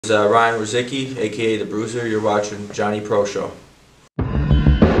This is Ryan Rozicki, aka The Bruiser. You're watching Johnny Pro Show.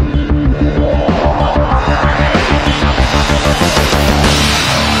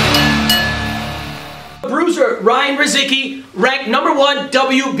 Bruiser Ryan Rozicki, ranked #1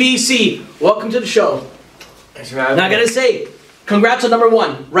 WBC. Welcome to the show. Thanks for having me. Now I gotta say, congrats on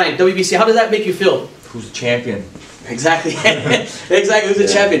 #1 ranked WBC. How does that make you feel? Who's the champion? Exactly. Exactly, who's the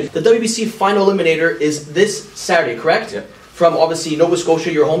champion? The WBC final eliminator is this Saturday, correct? Yeah. From obviously Nova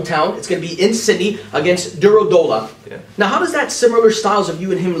Scotia, your hometown. It's going to be in Sydney against Durodola. Yeah. Now, how does that similar styles of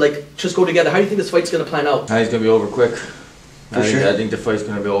you and him just go together? How do you think this fight's going to plan out? He's going to be over quick. For sure. I think the fight's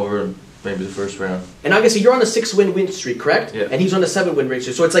going to be over in maybe the first round. And I guess you're on a 6-win streak, correct? Yeah. And he's on a 7-win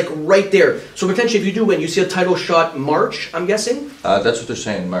streak, so it's like right there. So potentially, if you do win, you see a title shot March, I'm guessing? That's what they're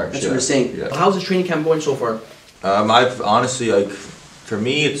saying, March. That's what they're saying. Yeah. How's the training camp going so far? I've honestly, for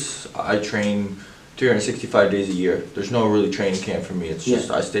me, I train 365 days a year. There's no really training camp for me. It's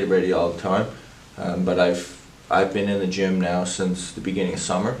just I stay ready all the time. But I've been in the gym now since the beginning of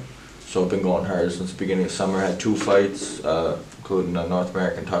summer. So I've been going hard since the beginning of summer. I had 2 fights, including a North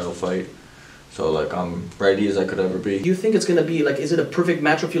American title fight. So I'm ready as I could ever be. Do you think it's going to be is it a perfect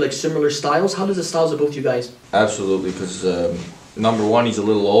matchup for you, similar styles? How does the styles of both you guys? Absolutely, because #1, he's a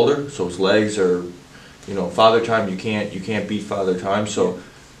little older, so his legs are, father time. You can't beat father time. So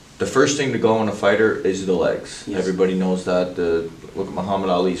the first thing to go in a fighter is the legs. Yes. Everybody knows that. Look at Muhammad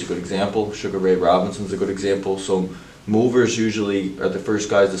Ali's a good example. Sugar Ray Robinson's a good example. So movers usually are the first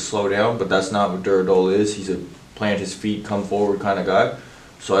guys to slow down, but that's not what Durodola is. He's a plant his feet, come forward kind of guy.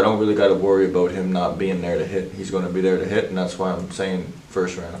 So I don't really got to worry about him not being there to hit. He's going to be there to hit, and that's why I'm saying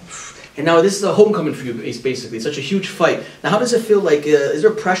first round. And now this is a homecoming for you, basically. It's such a huge fight. Now, how does it feel like? Is there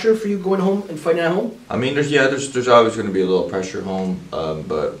pressure for you going home and fighting at home? I mean, there's always going to be a little pressure home,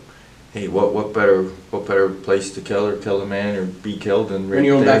 but hey, what better place to kill a man or be killed than in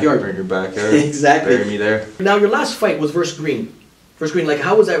your own backyard? In your backyard. Exactly. Bury me there. Now, your last fight was versus Green.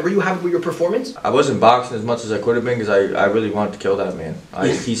 How was that? Were you happy with your performance? I wasn't boxing as much as I could have been because I really wanted to kill that man.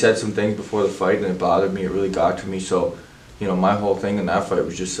 He said some things before the fight and it bothered me. It really got to me. So, my whole thing in that fight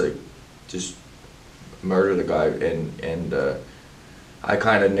was just murder the guy. And I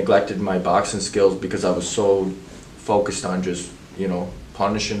kind of neglected my boxing skills because I was so focused on just,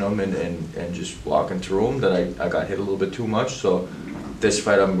 punishing him and just walking through him that I got hit a little bit too much. So this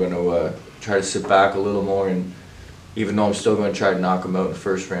fight I'm going to try to sit back a little more, and even though I'm still going to try to knock him out in the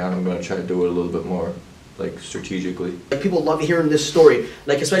first round, I'm going to try to do it a little bit more strategically. People love hearing this story.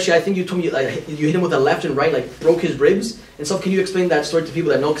 Especially, I think you told me you hit him with a left and right, broke his ribs and stuff. Can you explain that story to people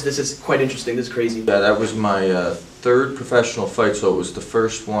that know? Because this is quite interesting. This is crazy. Yeah, that was my 3rd professional fight. So it was the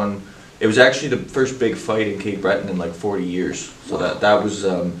first one. It was actually the first big fight in Cape Breton in 40 years. So that was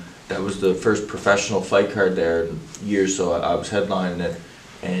the first professional fight card there in years. So I was headlining it.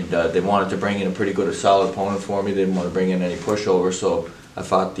 And they wanted to bring in a solid opponent for me. They didn't want to bring in any pushover, so I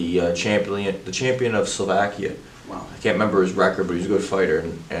fought the champion of Slovakia. Wow. I can't remember his record, but he's a good fighter.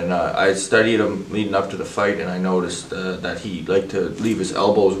 And I studied him leading up to the fight, and I noticed that he liked to leave his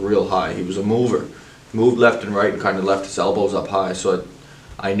elbows real high. He was a mover. Moved left and right and kind of left his elbows up high. So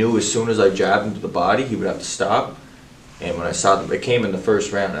I knew as soon as I jabbed him to the body, he would have to stop. And when I saw it came in the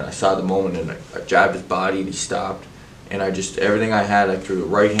first round, and I saw the moment, and I jabbed his body, and he stopped. And everything I had, I threw the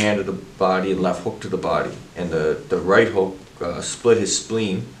right hand to the body and left hook to the body. And the right hook split his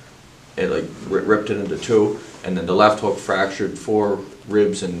spleen. It ripped it into 2. And then the left hook fractured 4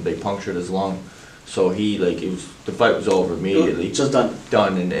 ribs and they punctured his lung. So the fight was over immediately. Just done.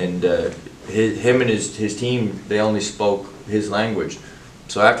 Done. And him and his team, they only spoke his language.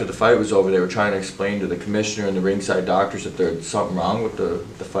 So after the fight was over, they were trying to explain to the commissioner and the ringside doctors that there's something wrong with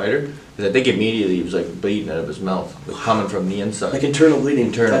the fighter. Because I think immediately he was bleeding out of his mouth, coming from the inside. Internal bleeding.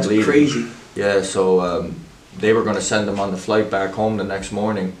 Internal bleeding. That's crazy. Yeah, so they were going to send him on the flight back home the next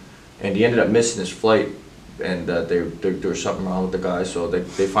morning, and he ended up missing his flight, and there was something wrong with the guy. So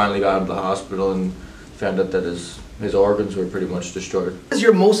they finally got him to the hospital and found out that his organs were pretty much destroyed. What is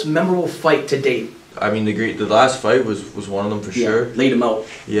your most memorable fight to date? I mean, the last fight was one of them for sure. Laid him out.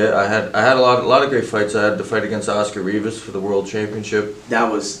 Yeah, I had a lot of great fights. I had the fight against Oscar Rivas for the World Championship. That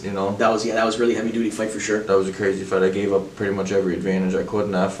was that was really heavy duty fight for sure. That was a crazy fight. I gave up pretty much every advantage I could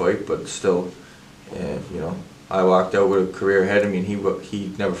in that fight, but still, I walked out with a career ahead of me, and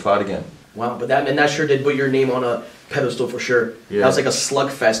he never fought again. Wow, but that sure did put your name on a pedestal for sure. Yeah. That was like a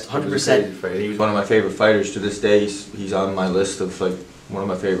slugfest, 100%. He was one of my favorite fighters to this day. He's on my list of one of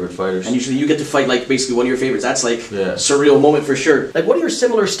my favorite fighters. And usually you get to fight basically one of your favorites. That's a surreal moment for sure. What are your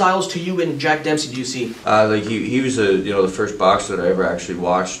similar styles to you and Jack Dempsey, do you see? He was the first boxer that I ever actually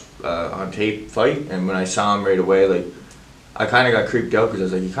watched on tape fight, and when I saw him right away, I kind of got creeped out because I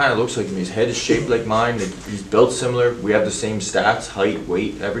was like, he kind of looks like me. His head is shaped like mine. He's built similar. We have the same stats, height,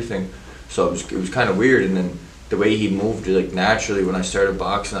 weight, everything. So it was kind of weird. And then the way he moved, like naturally, when I started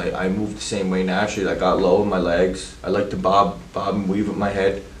boxing, I moved the same way naturally. I got low in my legs. I like to bob and weave with my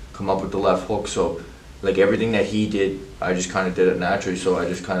head, come up with the left hook. So like everything that he did, I just kind of did it naturally. So I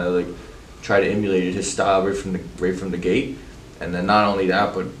just kind of like try to emulate his style right from the gate. And then not only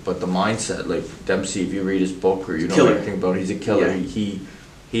that, but the mindset. Like Dempsey, if you read his book or you know anything about it, he's a killer. Yeah.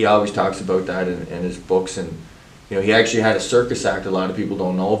 He always talks about that in his books. And you know, he actually had a circus act a lot of people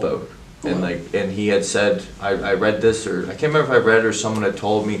don't know about. And and he had said, I read this, or I can't remember if I read it or someone had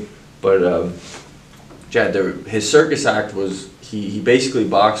told me, but Chad, his circus act was he basically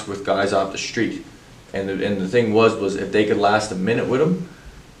boxed with guys off the street, and the thing was if they could last a minute with him,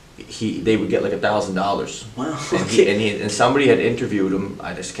 they would get like $1,000. Wow. And somebody had interviewed him.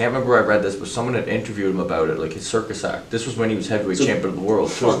 I just can't remember where I read this, but someone had interviewed him about it, like his circus act. This was when he was heavyweight champion of the world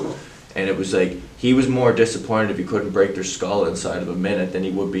too. And it was like he was more disappointed if he couldn't break their skull inside of a minute than he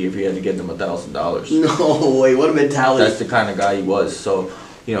would be if he had to get them $1,000. No way! What a mentality. That's the kind of guy he was. So,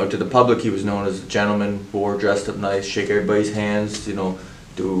 you know, to the public, he was known as a gentleman, wore dressed up nice, shake everybody's hands, you know,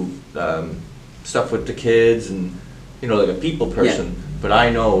 do stuff with the kids, and you know, like a people person. Yeah. But I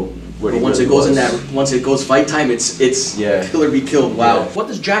know what he once really it goes was. once it goes fight time, it's kill or be killed. Wow. Yeah. What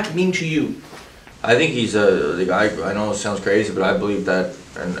does Jack mean to you? I think he's the guy. I know it sounds crazy, but I believe that,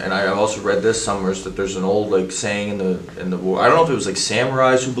 and I also read this somewhere, that there's an old like saying in the war. I don't know if it was like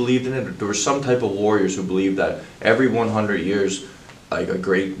samurais who believed in it, but there were some type of warriors who believed that every 100 years, like a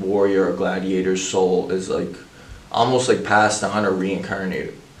great warrior or gladiator's soul is like almost like passed on or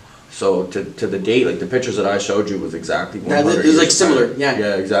reincarnated. So to the date, like the pictures that I showed you was exactly 100 years like apart. similar, yeah.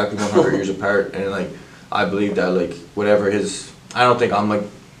 Yeah, exactly 100 years apart, and like I believe that like whatever his, I don't think I'm like.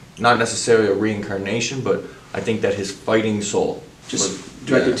 Not necessarily a reincarnation, but I think that his fighting soul just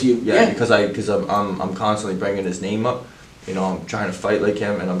directed to you. Yeah, because I'm constantly bringing his name up. You know, I'm trying to fight like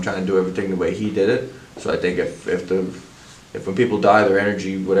him, and I'm trying to do everything the way he did it. So I think if when people die, their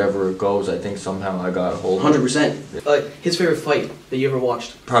energy, whatever it goes, I think somehow I got a hold of it. 100%. His favorite fight that you ever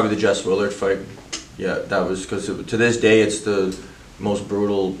watched? Probably the Jess Willard fight. Yeah, that was because to this day it's the most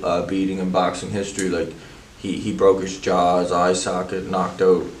brutal beating in boxing history. Like. He broke his jaw, his eye socket, knocked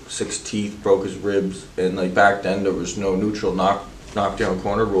out 6 teeth, broke his ribs, and like back then there was no neutral knockdown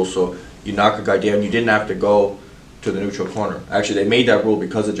corner rule, so you knock a guy down, you didn't have to go to the neutral corner. Actually, they made that rule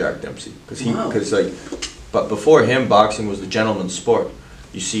because of Jack Dempsey, but before him, boxing was the gentleman's sport.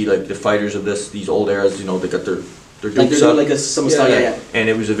 You see, like the fighters of these old eras, you know, they got their dukes up, like a style, yeah. And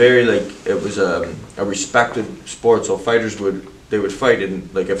it was a very a respected sport. So fighters would fight,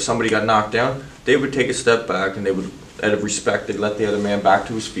 and like if somebody got knocked down, they would take a step back, and they would, out of respect, they'd let the other man back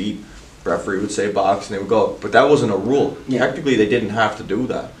to his feet. Referee would say box, and they would go. But that wasn't a rule. Yeah. Technically, they didn't have to do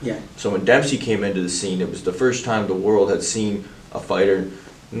that. Yeah. So when Dempsey came into the scene, it was the first time the world had seen a fighter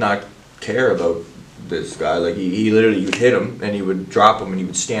not care about this guy. Like he literally would hit him, and he would drop him, and he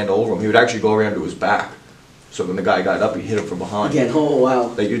would stand over him. He would actually go around to his back. So when the guy got up, he hit him from behind. Again, oh wow.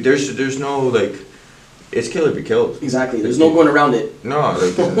 Like there's no like. It's kill or be killed. Exactly. There's no going around it. No,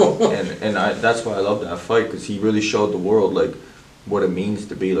 like, that's why I love that fight, because he really showed the world like what it means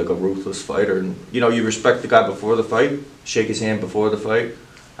to be like a ruthless fighter. And you know, you respect the guy before the fight, shake his hand before the fight,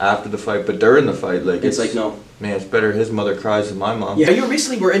 after the fight, but during the fight, like it's like no. Man, it's better his mother cries than my mom. Yeah, you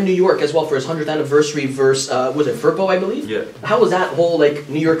recently were in New York as well for his 100th anniversary versus was it Furpo, I believe? Yeah. How was that whole like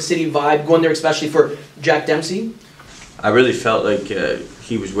New York City vibe going there, especially for Jack Dempsey? I really felt like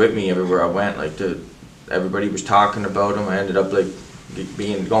he was with me everywhere I went. Like everybody was talking about him. I ended up like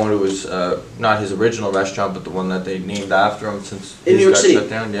going to his not his original restaurant, but the one that they named after him since in New York City. Shut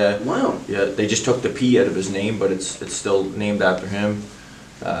down. Yeah. Wow. Yeah, they just took the P out of his name, but it's still named after him.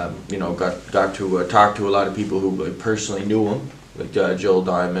 You know, got to talk to a lot of people who like personally knew him, like Jill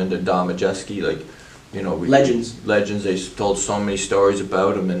Diamond and Dom Majeski. Like, you know, legends. They told so many stories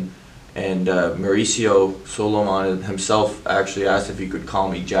about him, and Mauricio Solomon himself actually asked if he could call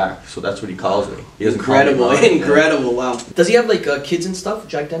me Jack, so that's what he calls me. He doesn't incredible, call me incredible, wow. Does he have like kids and stuff,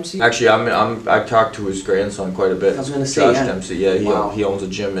 Jack Dempsey? Actually, I talked to his grandson quite a bit. I was gonna say, Josh Dempsey. Yeah, he owns a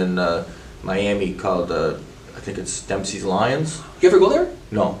gym in Miami called I think it's Dempsey's Lions. You ever go there?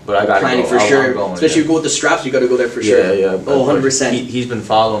 No, but I got planning for sure. Especially if you go with the straps, you got to go there for sure. Yeah, yeah. Oh, 100%. He's been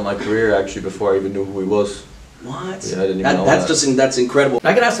following my career actually before I even knew who he was. What? Yeah, I didn't even know that. That's incredible.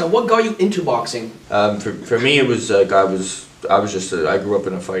 I can ask now, what got you into boxing? For me, it was I grew up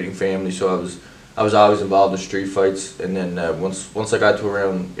in a fighting family, so I was always involved in street fights, and then once I got to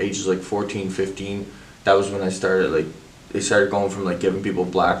around ages like 14, 15, that was when I started they started going from like giving people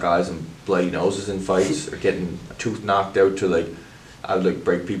black eyes and bloody noses in fights or getting a tooth knocked out to like, I would like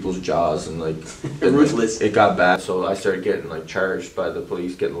break people's jaws and like Ruthless. It got bad, so I started getting like charged by the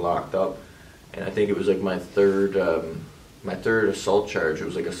police, getting locked up, and I think it was like my third assault charge. It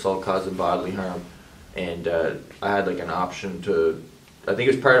was like assault causing bodily harm, and I had like an option to. I think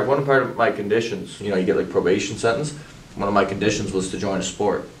it was part of my conditions. You know, you get like probation sentence. One of my conditions was to join a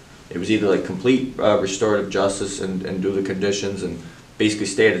sport. It was either like complete restorative justice and do the conditions and basically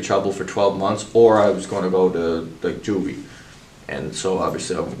stay out of trouble for 12 months, or I was going to go to like juvie. And so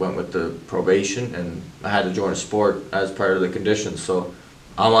obviously I went with the probation, and I had to join a sport as part of the conditions. So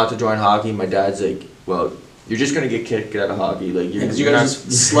I wanted to join hockey. My dad's like, well, you're just going to get kicked out of hockey. Like you're gonna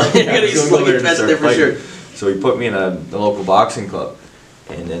just slug your best there for sure. So he put me in a local boxing club,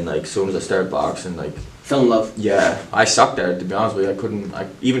 and then like as soon as I started boxing, like fell in love. Yeah, I sucked at it, to be honest with you.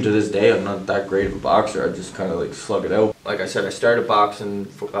 Even to this day, I'm not that great of a boxer. I just kind of like slug it out. Like I said, I started boxing,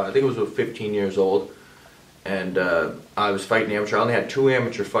 I think it was about 15 years old, and I was fighting amateur. I only had 2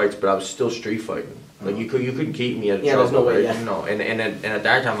 amateur fights, but I was still street fighting. Like you couldn't keep me at there's no way, right? You know, and at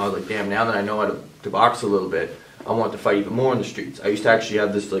that time I was like, damn, now that I know how to box a little bit, I want to fight even more in the streets. I used to actually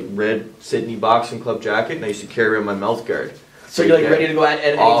have this like red Sydney Boxing Club jacket, and I used to carry around my mouth guard. So you're like ready to go at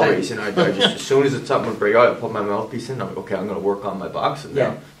any time? Always, and I just, as soon as something would break out, I put my mouthpiece in, I'm like, okay, I'm going to work on my boxing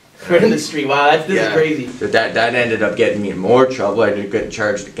now. Right in the street, wow, this is crazy. That ended up getting me in more trouble. I ended up getting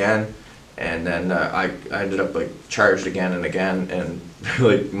charged again, and then I ended up like charged again and again, and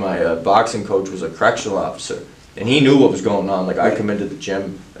like my boxing coach was a correctional officer, and he knew what was going on. Like I come into the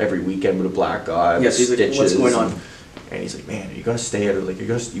gym every weekend with a black eye, with he's stitches. Like, what's going on? And he's like, man, are you gonna stay out of like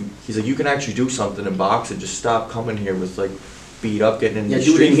he's like, you can actually do something in boxing. Just stop coming here with like beat up, getting into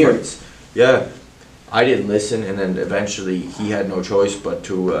street fights. Yeah, I didn't listen, and then eventually he had no choice but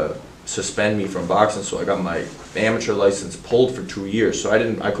to suspend me from boxing. So I got my amateur license pulled for 2 years. So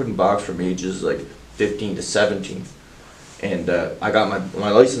I couldn't box from ages like 15 to 17, and I got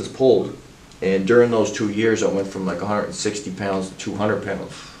my license pulled. And during those 2 years, I went from like 160 pounds to 200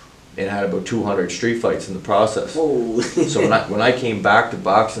 pounds, and had about 200 street fights in the process. Holy. So when I came back to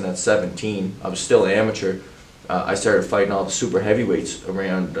boxing at 17, I was still amateur. I started fighting all the super heavyweights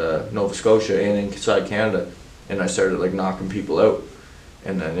around Nova Scotia and inside Canada, and I started like knocking people out.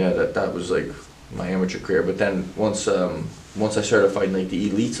 And then that was like my amateur career. But then once I started fighting like the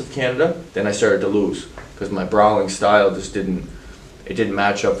elites of Canada, then I started to lose because my brawling style just didn't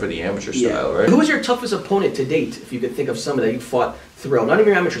match up for the amateur style, right? Who was your toughest opponent to date, if you could think of somebody that you fought throughout? Not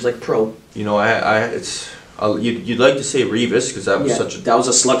even your amateurs, like pro. You know, you'd like to say Revis because that was that was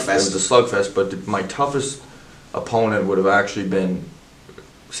a slugfest. It was a slugfest, but my toughest opponent would have actually been,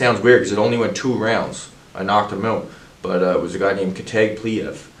 sounds weird because it only went 2 rounds. I knocked him out, but it was a guy named Katag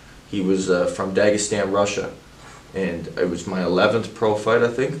Pliyev. He was from Dagestan, Russia, and it was my 11th pro fight, I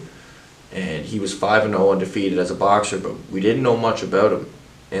think. And he was 5-0 undefeated as a boxer, but we didn't know much about him.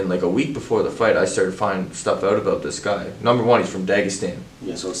 And like a week before the fight, I started finding stuff out about this guy. Number 1, he's from Dagestan.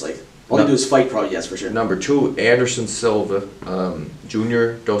 Yeah, so it's like all you do is fight, probably. Yes, for sure. Number 2, Anderson Silva,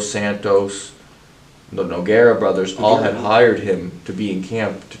 Junior Dos Santos, the Nogueira brothers all had hired him to be in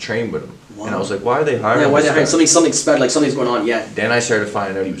camp to train with him. Wow. And I was like, why are they hiring him? Yeah, why are they hiring something special, like something's going on, Then I started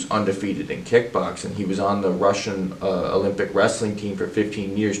finding out he was undefeated in kickboxing. He was on the Russian Olympic wrestling team for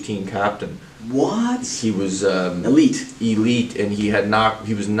 15 years, team captain. What? He was elite, and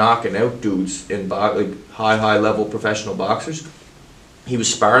he was knocking out dudes in like high level professional boxers. He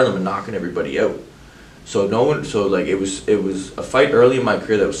was sparring them and knocking everybody out. So it was a fight early in my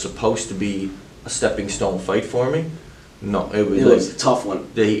career that was supposed to be a stepping stone fight for me. No, it was a tough one.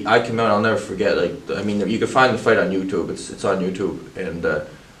 I came out, I'll never forget, you can find the fight on YouTube, it's on YouTube, and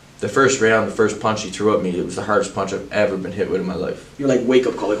the first round, the first punch he threw at me, it was the hardest punch I've ever been hit with in my life. You're like, wake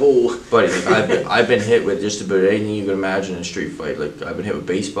up call, like, oh. Buddy, I've been hit with just about anything you can imagine in a street fight. Like, I've been hit with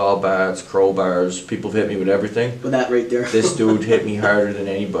baseball bats, crowbars, people have hit me with everything. But that right there. This dude hit me harder than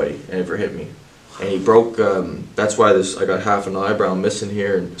anybody ever hit me. And he broke, that's why I got half an eyebrow missing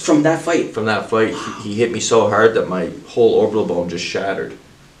here. And from that fight? From that fight. He hit me so hard that my whole orbital bone just shattered.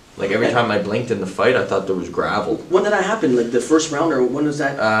 Like every time I blinked in the fight, I thought there was gravel. When did that happen? Like the first round, or when was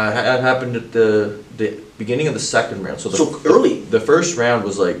that? That happened at the beginning of the second round. So early? The first round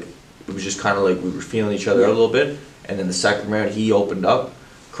was like, it was just kind of like we were feeling each other out a little bit. And then the second round, he opened up,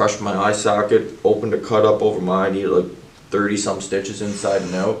 crushed my eye socket, opened a cut up over my eye, needed like 30-some stitches inside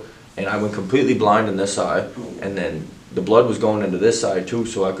and out. And I went completely blind in this eye, and then the blood was going into this eye too,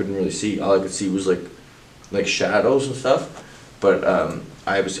 so I couldn't really see. All I could see was like shadows and stuff. But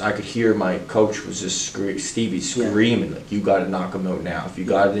I could hear my coach was just Stevie screaming like, "You got to knock him out now. If you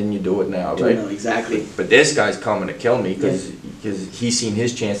got it in, you do it now, right?" No, exactly. But this guy's coming to kill me because he's seen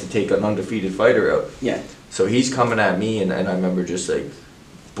his chance to take an undefeated fighter out. Yeah. So he's coming at me, and I remember just like,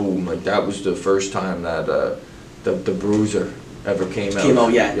 boom, like that was the first time that the bruiser ever came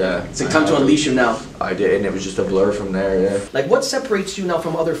out. Yeah. It's like time to unleash him now. I did, and it was just a blur from there, yeah. Like, what separates you now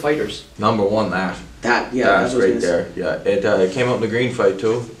from other fighters? Number one, that. That's right there, yeah. It came out in the green fight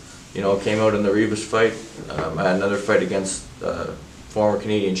too. You know, it came out in the Rivas fight. I had another fight against former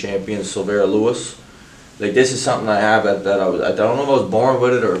Canadian champion Silvera Lewis. Like, this is something I have I don't know if I was born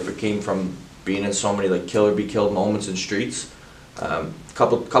with it or if it came from being in so many like kill or be killed moments in streets.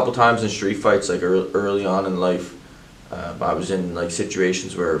 Couple times in street fights, like early on in life, I was in like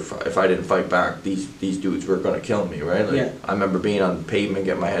situations where if I didn't fight back, these dudes were gonna kill me, right? Like, yeah. I remember being on the pavement,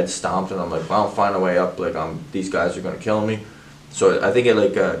 getting my head stomped, and I'm like, well, I'll find a way up. Like, these guys are gonna kill me. So I think it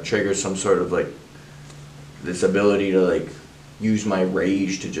like triggers some sort of like this ability to like use my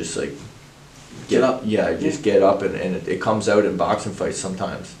rage to just like get up. Yeah, just get up, and it comes out in boxing fights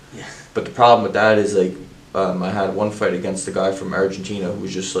sometimes. Yeah. But the problem with that is like I had one fight against a guy from Argentina who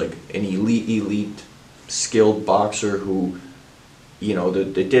was just like an elite skilled boxer who, you know,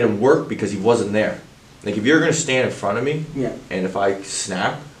 it didn't work because he wasn't there. Like, if you're gonna stand in front of me, yeah, and if I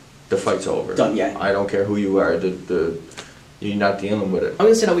snap, the fight's over. Done. Yeah. I don't care who you are. You're not dealing with it. I'm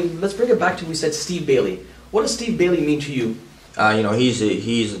gonna say now. Let's bring it back to we said Steve Bailey. What does Steve Bailey mean to you? You know, he's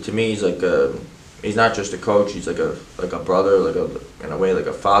to me he's like he's not just a coach. He's like a brother, in a way like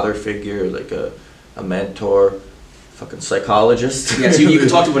a father figure, like a mentor, fucking psychologist. Yeah, so you can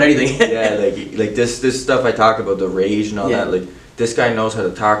talk to about anything. Yeah, like this stuff I talk about, the rage and all yeah. that. Like, this guy knows how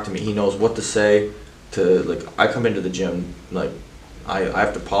to talk to me. He knows what to say. Like, I come into the gym, like I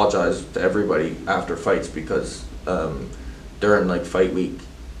have to apologize to everybody after fights because during like fight week,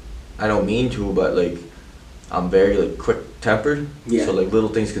 I don't mean to, but like I'm very like quick tempered. Yeah. So like little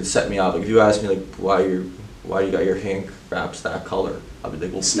things can set me off. Like, if you ask me like why you got your hand wraps that color, I'll be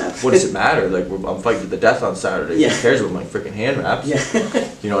like, well, snap. What does it matter? Like, I'm fighting to the death on Saturday. Yeah. Who cares about my freaking hand wraps?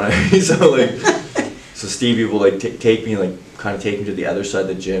 Yeah. You know what I mean? So like, so Stevie will like take me, like kind of take me to the other side of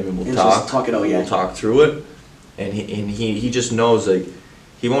the gym, and we'll talk. Just talk it out. Yeah. We'll talk through it, and he just knows, like,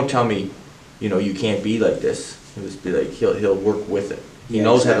 he won't tell me, you know, you can't be like this. He'll just be like, he'll work with it. He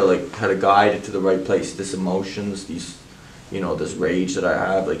knows exactly how to guide it to the right place. This emotions, this rage that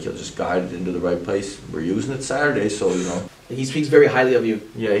I have, like, he'll just guide it into the right place. We're using it Saturday, so, you know. He speaks very highly of you.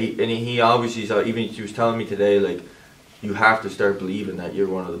 Yeah, he obviously, even he was telling me today, like, you have to start believing that you're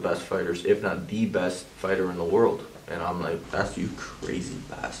one of the best fighters, if not the best fighter in the world. And I'm like, that's you crazy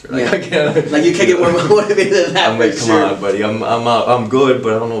bastard. Like, yeah. Like, you can't get more motivated than that. I'm like, come on, buddy. I'm good,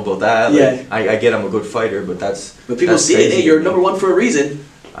 but I don't know about that. Like, yeah. I get I'm a good fighter, but that's. But people see it. Hey, you're number one for a reason.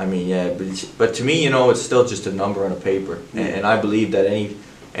 I mean, yeah, but to me, you know, it's still just a number on a paper, and I believe that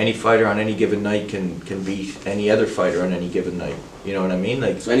any fighter on any given night can beat any other fighter on any given night. You know what I mean?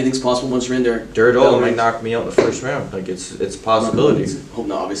 Like, so anything's possible once you're in there. Dirt all might knock me out in the first round. Like, it's a possibility. Hope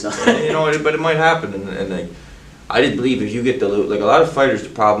not, obviously not. You know, but it might happen, and like, I did believe if you get like a lot of fighters, the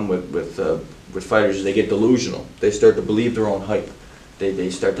problem with fighters is they get delusional. They start to believe their own hype. They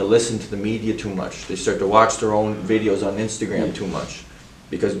start to listen to the media too much. They start to watch their own videos on Instagram too much.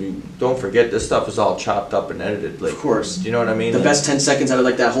 Because we don't forget, this stuff is all chopped up and edited. Like, of course. Do you know what I mean? The best 10 seconds out of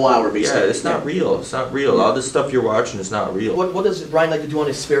like that whole hour, basically. Yeah, it's not real. It's not real. All this stuff you're watching is not real. What does Ryan like to do on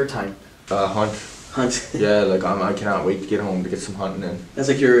his spare time? Hunt. Hunt. Yeah, like I cannot wait to get home to get some hunting in. That's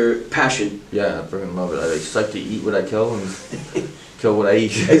like your passion. Yeah, I freaking love it. I just like to eat what I kill and kill what I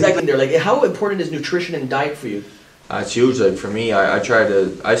eat. Exactly. They're like, how important is nutrition and diet for you? It's huge. Like, for me, I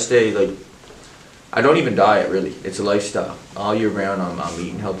stay like. I don't even diet, really. It's a lifestyle. All year round, I'm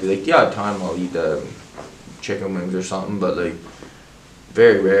eating healthy. Like, yeah, at time I'll eat chicken wings or something, but like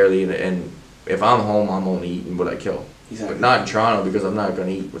very rarely. And if I'm home, I'm only eating what I kill. Exactly. But not in Toronto, because I'm not going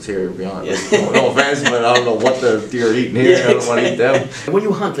to eat what's here, to be honest. Like, no offense, but I don't know what the deer are eating here. Yeah, I don't want to eat them. When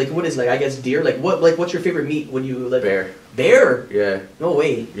you hunt, like, what is, like, I guess deer? Like, what's your favorite meat when you, like... Bear. Bear? Yeah. No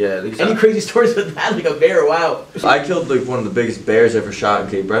way. Yeah. Any crazy stories with that? Like a bear? Wow. I killed like one of the biggest bears ever shot in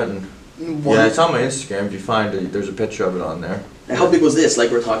Cape Breton. What? Yeah, it's on my Instagram. If you find it, there's a picture of it on there. And how big was this?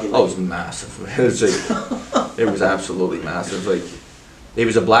 Like, we're talking. Like... Oh, it was massive. It was like, it was absolutely massive. Like, it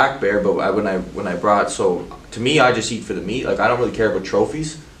was a black bear, but when I brought, so to me, I just eat for the meat. Like, I don't really care about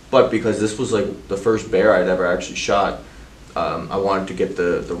trophies, but because this was like the first bear I'd ever actually shot, I wanted to get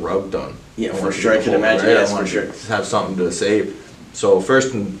the rub done. Yeah, for sure. I can imagine. Right? Yes, I wanted for sure. to have something to save. So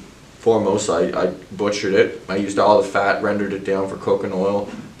first and foremost, I butchered it. I used all the fat, rendered it down for cooking oil.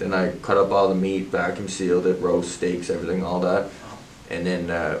 Then I cut up all the meat, vacuum sealed it, roast steaks, everything, all that. And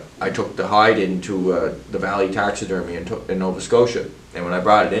then I took the hide into the Valley Taxidermy in Nova Scotia. And when I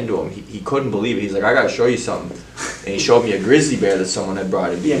brought it into him, he couldn't believe it. He's like, I got to show you something. And he showed me a grizzly bear that someone had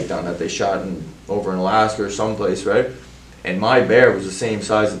brought in down that they shot over in Alaska or someplace, right? And my bear was the same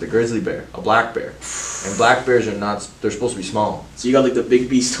size as the grizzly bear, a black bear. And black bears are not, they're supposed to be small. So you got like the big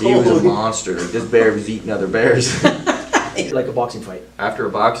beast. He was a monster. Like, this bear was eating other bears. Like a boxing fight. After a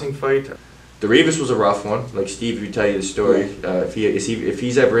boxing fight, the Revis was a rough one. Like Steve would tell you the story. If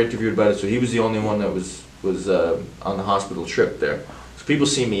he's ever interviewed about it, so he was the only one that was on the hospital trip there. So people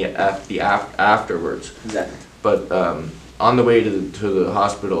see me afterwards. Exactly. But on the way to the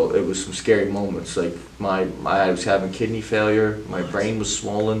hospital, it was some scary moments. Like I was having kidney failure. My brain was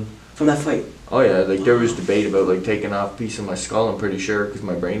swollen. From that fight? Oh yeah, like there was debate about like taking off a piece of my skull. I'm pretty sure because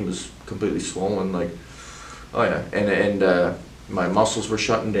my brain was completely swollen. Like, oh yeah, and my muscles were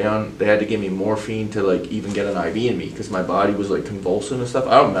shutting down. They had to give me morphine to like even get an IV in me because my body was like convulsing and stuff.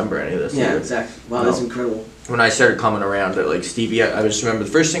 I don't remember any of this. Yeah, exactly. Wow, that's incredible. When I started coming around, like Stevie, I just remember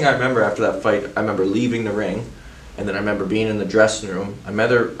the first thing I remember after that fight. I remember leaving the ring, and then I remember being in the dressing room. I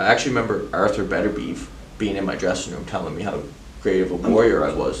actually remember Arthur Betterbeeve being in my dressing room telling me how great of a warrior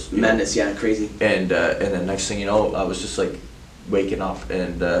I was. Madness, yeah, crazy. And then next thing you know, I was just like waking up,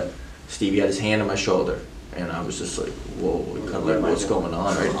 and Stevie had his hand on my shoulder. And I was just like, whoa, kind of like, what's going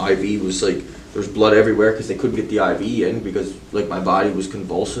on, right? IV was like, there's blood everywhere because they couldn't get the IV in because like my body was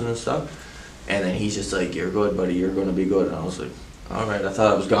convulsing and stuff. And then he's just like, you're good, buddy, you're going to be good. And I was like, all right, I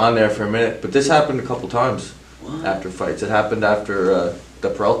thought I was gone there for a minute. But this happened a couple times after fights. It happened after the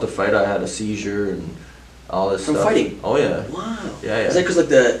Peralta fight. I had a seizure and all this stuff. From fighting? Oh, yeah. Wow. Yeah, yeah. Is that because like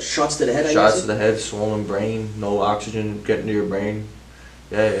the shots to the head, Shots to the head, swollen brain, no oxygen getting to your brain.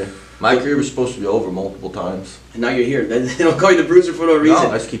 Yeah, yeah. My career was supposed to be over multiple times. And now you're here. They don't call you the bruiser for no reason.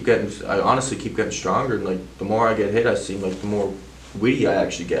 No, I honestly keep getting stronger, and like the more I get hit, I seem like the more witty I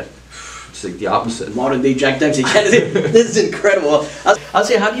actually get. It's like the opposite. Modern day Jack Dempsey. This is incredible. I'll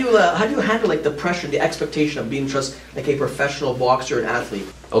say, how do you handle like the pressure, the expectation of being just like a professional boxer and athlete?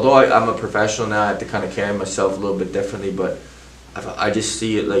 Although I'm a professional now, I have to kind of carry myself a little bit differently, but I just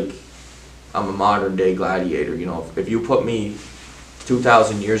see it like I'm a modern day gladiator. You know, if you put me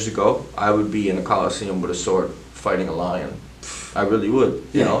 2,000 years ago, I would be in a coliseum with a sword fighting a lion. I really would.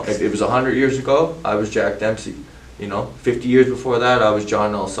 You know, if it was 100 years ago, I was Jack Dempsey. You know, 50 years before that, I was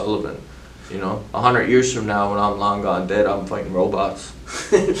John L. Sullivan. You know, 100 years from now, when I'm long gone dead, I'm fighting robots.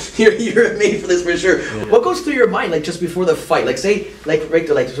 you're made for this for sure. Yeah. What goes through your mind, like just before the fight? Like say, like right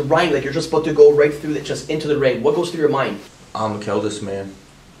there, like there's a Ryan, like you're just about to go right through it, just into the ring. What goes through your mind? I'm gonna kill this man.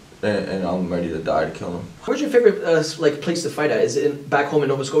 And I'm ready to die to kill him. Where's your favorite like place to fight at? Is it back home in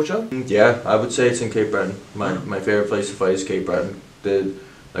Nova Scotia? Yeah, I would say it's in Cape Breton. My favorite place to fight is Cape Breton.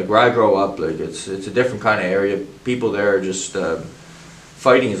 Like where I grow up, like it's a different kind of area. People there are just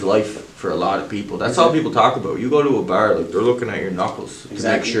fighting is life for a lot of people. That's all people talk about. You go to a bar, like they're looking at your knuckles to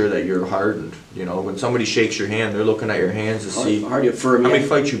make sure that you're hardened. You know, when somebody shakes your hand, they're looking at your hands to see how many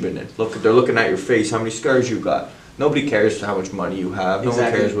fights you've been in. They're looking at your face, how many scars you got. Nobody cares how much money you have. No one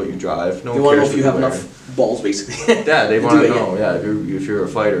cares what you drive. No one cares. They want to know if you have enough balls, basically. Yeah, they want to know. Yeah, if you're a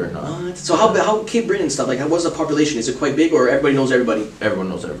fighter or not. So how Cape Breton and stuff? Like, what's the population? Is it quite big, or everybody knows everybody? Everyone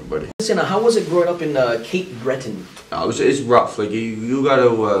knows everybody. Listen, how was it growing up in Cape Breton? It's rough. Like you got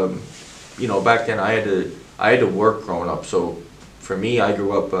to, you know, back then I had to work growing up. So for me, I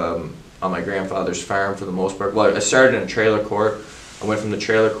grew up on my grandfather's farm for the most part. Well, I started in a trailer court. I went from the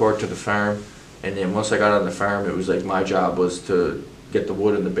trailer court to the farm. And then once I got on the farm, it was like my job was to get the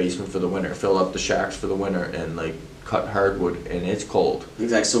wood in the basement for the winter, fill up the shacks for the winter, and like cut hardwood, and it's cold.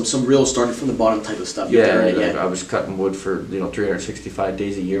 Exactly. So some real started from the bottom type of stuff. Yeah, I was cutting wood for 365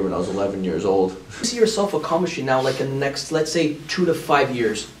 days a year when I was 11 years old. You see yourself accomplishing now, like in the next, let's say, 2 to 5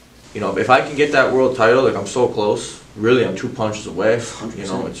 years. You know, if I can get that world title, like I'm so close. Really, I'm 2 punches away. 100%. You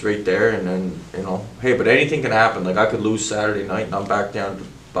know, it's right there, and then you know, hey, but anything can happen. Like I could lose Saturday night, and I'm back down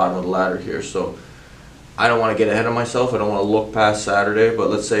bottom of the ladder here, so I don't want to get ahead of myself. I don't want to look past Saturday, but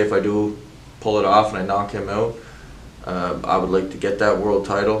let's say if I do pull it off and I knock him out, I would like to get that world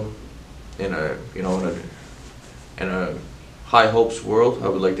title in a high hopes world. I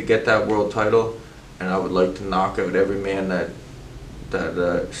would like to get that world title, and I would like to knock out every man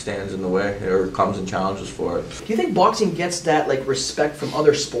that stands in the way or comes and challenges for it. Do you think boxing gets that like respect from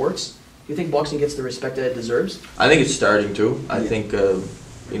other sports? Do you think boxing gets the respect that it deserves? I think it's starting to. I think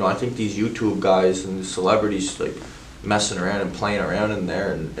you know, I think these YouTube guys and the celebrities like messing around and playing around in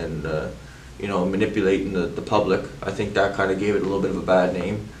there and you know, manipulating the public. I think that kind of gave it a little bit of a bad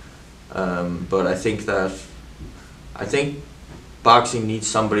name. But I think boxing needs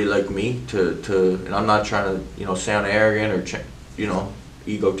somebody like me to and I'm not trying to, you know, sound arrogant or you know,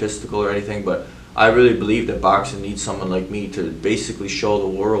 egotistical or anything, but I really believe that boxing needs someone like me to basically show the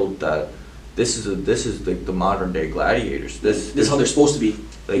world that this is like the modern day gladiators. This is how they're supposed to be.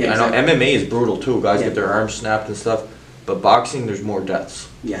 Like, yeah, I exactly. know MMA is brutal too. Guys Yeah. get their arms snapped and stuff, but boxing, there's more deaths.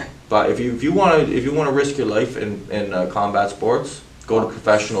 Yeah. But if you want to risk your life in combat sports, go to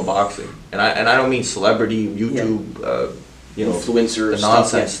professional boxing. And I don't mean celebrity YouTube, you know, influencer the stuff,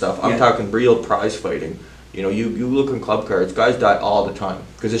 nonsense stuff. I'm Yeah. talking real prize fighting. You know, you look in club cards, guys die all the time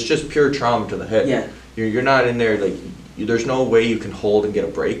because it's just pure trauma to the head. Yeah. You're not in there like there's no way you can hold and get a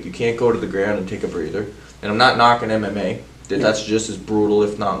break. You can't go to the ground and take a breather. And I'm not knocking MMA. That's just as brutal,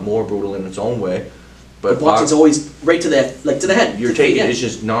 if not more brutal in its own way. But boxing's always right to the head. You're taking it's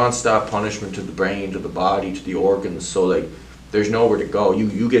just non-stop punishment to the brain, to the body, to the organs. So like, there's nowhere to go.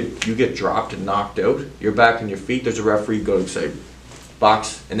 You get dropped and knocked out. You're back on your feet. There's a referee go to say,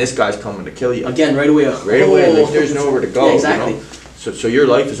 box, and this guy's coming to kill you again right away. Right away. Like there's nowhere to go. Yeah, exactly. You know? So your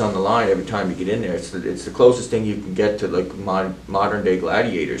life is on the line every time you get in there. It's the closest thing you can get to like modern day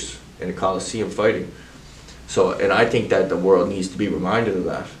gladiators in a coliseum fighting. So, and I think that the world needs to be reminded of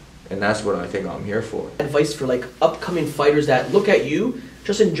that, and that's what I think I'm here for. Advice for like upcoming fighters that look at you,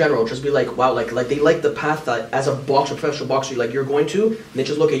 just in general, just be like, wow, like they like the path that as a boxer, professional boxer, like you're going to, and they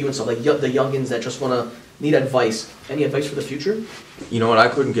just look at you and stuff, like the youngins that just want to need advice. Any advice for the future? You know what? I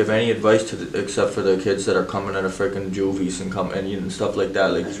couldn't give any advice to except for the kids that are coming out of freaking juvies and you know, stuff like that.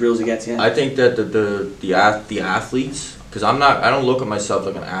 Like as real as it gets, yeah. I think that the athletes, because I don't look at myself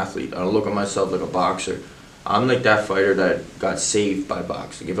like an athlete. I don't look at myself like a boxer. I'm like that fighter that got saved by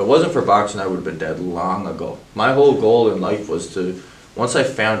boxing. If it wasn't for boxing, I would have been dead long ago. My whole goal in life was to, once I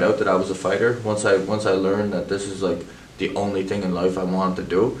found out that I was a fighter, once I learned that this is like the only thing in life I wanted to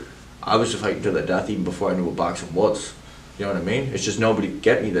do, I was just fighting to the death even before I knew what boxing was. You know what I mean? It's just nobody could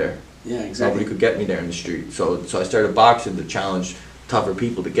get me there. Yeah, exactly. Nobody could get me there in the street. So I started boxing to challenge tougher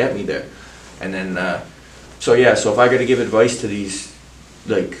people to get me there. And then, so if I got to give advice to these,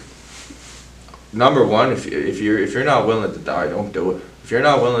 like, number one, if you're not willing to die, don't do it. If you're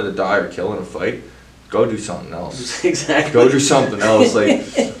not willing to die or kill in a fight, go do something else. Exactly. Go do something else.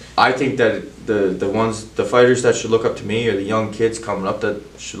 Like, I think that the fighters that should look up to me, or the young kids coming up that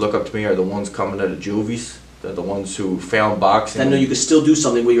should look up to me, are the ones coming out of juvies. They're the ones who found boxing. That know you can still do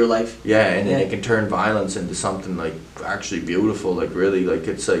something with your life. Yeah, and then they can turn violence into something like actually beautiful. Like really, like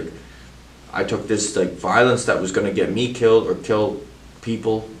it's like I took this like violence that was gonna get me killed or kill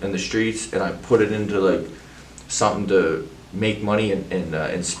people in the streets, and I put it into like something to make money and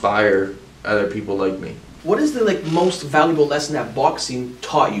inspire other people like me. What is the like most valuable lesson that boxing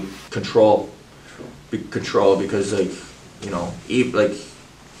taught you? Control. Control, because like, you know, like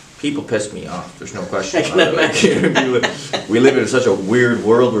people piss me off. There's no question. I can imagine. We live in such a weird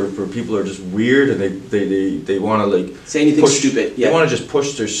world where people are just weird, and they want to like say anything stupid. Yeah. They want to just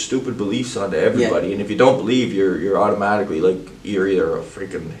push their stupid beliefs onto everybody, and if you don't believe, you're automatically like you're either a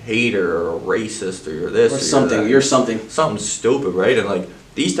freaking hater or a racist or you're this or something. You're something. Something stupid, right? And like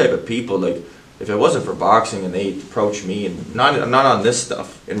these type of people, like if it wasn't for boxing and they approached me, and not on this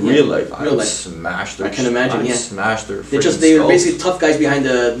stuff in real life, I would smash their. I can imagine. Yeah. Smash their. They were basically tough guys behind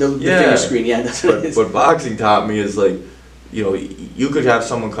the finger screen. Yeah, that's what it is. What boxing taught me is like, you know, you could have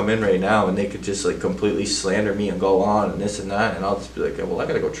someone come in right now and they could just like completely slander me and go on and this and that, and I'll just be like, well, I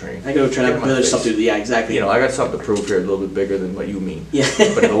gotta go train. I gotta go train. I have something to do. Yeah, exactly. You know, I got something to prove here, a little bit bigger than what you mean. Yeah.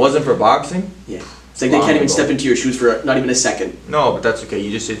 But if it wasn't for boxing, yeah, it's like they can't even step into your shoes for not even a second. No, but that's okay.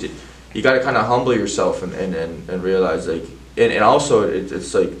 You got to kind of humble yourself and realize like, and also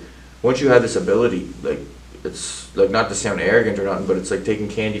it's like, once you have this ability, like it's like not to sound arrogant or nothing, but it's like taking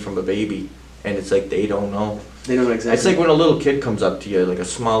candy from a baby, and it's like they don't know. They don't know exactly. It's like when a little kid comes up to you, like a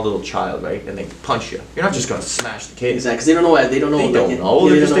small little child, right, and they punch you. You're not just gonna smash the kid. Exactly, because they don't know. They don't know. They don't know.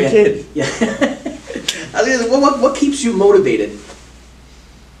 They're just a kid. Yeah. What keeps you motivated?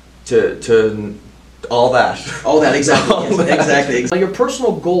 To all that. All that, exactly. All yes, that. Exactly. Your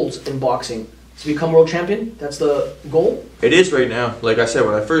personal goals in boxing to become world champion? That's the goal? It is right now. Like I said,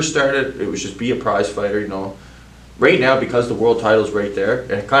 when I first started, it was just be a prize fighter, you know. Right now, because the world title's right there,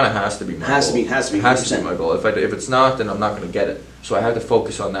 and it kind of has to be my goal. Has to be. It has to be my goal. If it's not, then I'm not going to get it. So I have to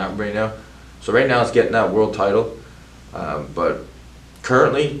focus on that right now. So right now, it's getting that world title. But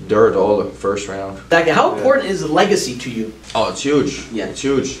currently, Duradola, first round. Exactly. How important is legacy to you? Oh, it's huge. Yeah. It's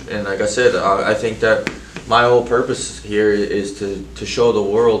huge. And like I said, I think that my whole purpose here is to show the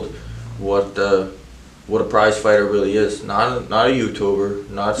world what a prize fighter really is. Not a YouTuber,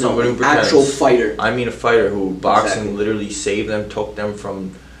 not somebody who pretends. Actual fighter. I mean a fighter who boxing literally saved them, took them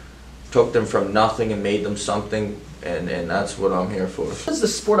from nothing and made them something, and that's what I'm here for. What does the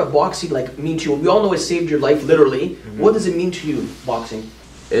sport of boxing like mean to you? We all know it saved your life literally. Mm-hmm. What does it mean to you, boxing?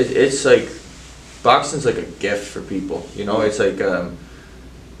 It's like boxing's like a gift for people. You know, it's like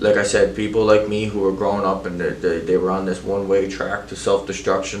like I said, people like me who were growing up and they were on this one-way track to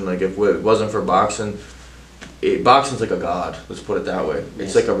self-destruction. Like if it wasn't for boxing, boxing's like a god. Let's put it that way.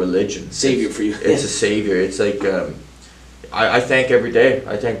 It's like a religion. Savior for you. It's a savior. It's like I thank every day.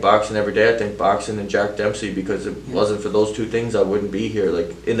 I thank boxing every day. I thank boxing and Jack Dempsey, because if it wasn't for those two things, I wouldn't be here.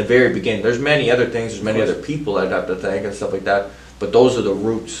 Like in the very beginning, there's many other things. There's many other people I'd have to thank and stuff like that. But those are the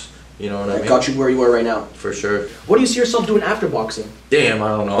roots. You know what I mean? Got you where you are right now. For sure. What do you see yourself doing after boxing? Damn, I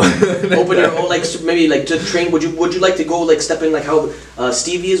don't know. Open your own, like maybe like to train. Would you like to go like step in like how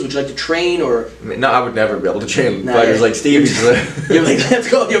Stevie is? Would you like to train or? No, I would never be able to train fighters like Stevie. You're like, let's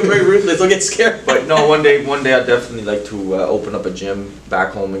go. You're very ruthless. Don't get scared. But no, one day I'd definitely like to open up a gym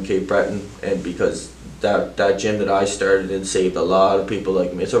back home in Cape Breton, and because that gym that I started in saved a lot of people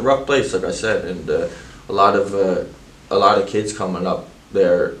like me. It's a rough place, like I said, and a lot of kids coming up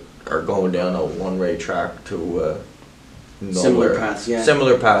there are going down a one-way track to similar paths, yeah.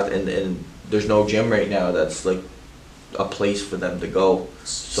 Similar path, and there's no gym right now that's like a place for them to go.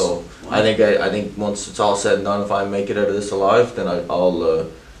 So wow. I think once it's all said and done, if I make it out of this alive, then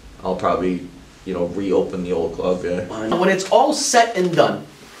I'll probably reopen the old club. Yeah. When it's all set and done,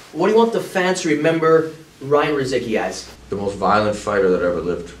 what do you want the fans to remember Ryan Rozicki as? The most violent fighter that ever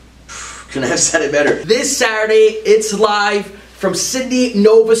lived. Couldn't have said it better. This Saturday, it's live from Sydney,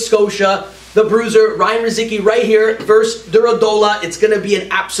 Nova Scotia. The Bruiser, Ryan Rozicki, right here versus Duradola. It's going to be an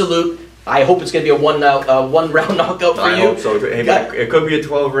absolute. I hope it's going to be a one round knockout for you. I hope so. It could be a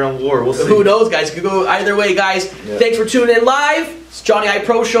 12-round war. We'll see. Who knows, guys? It could go either way, guys. Yeah. Thanks for tuning in live. It's Johnny I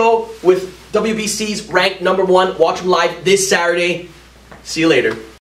Pro Show with WBC's ranked #1. Watch him live this Saturday. See you later.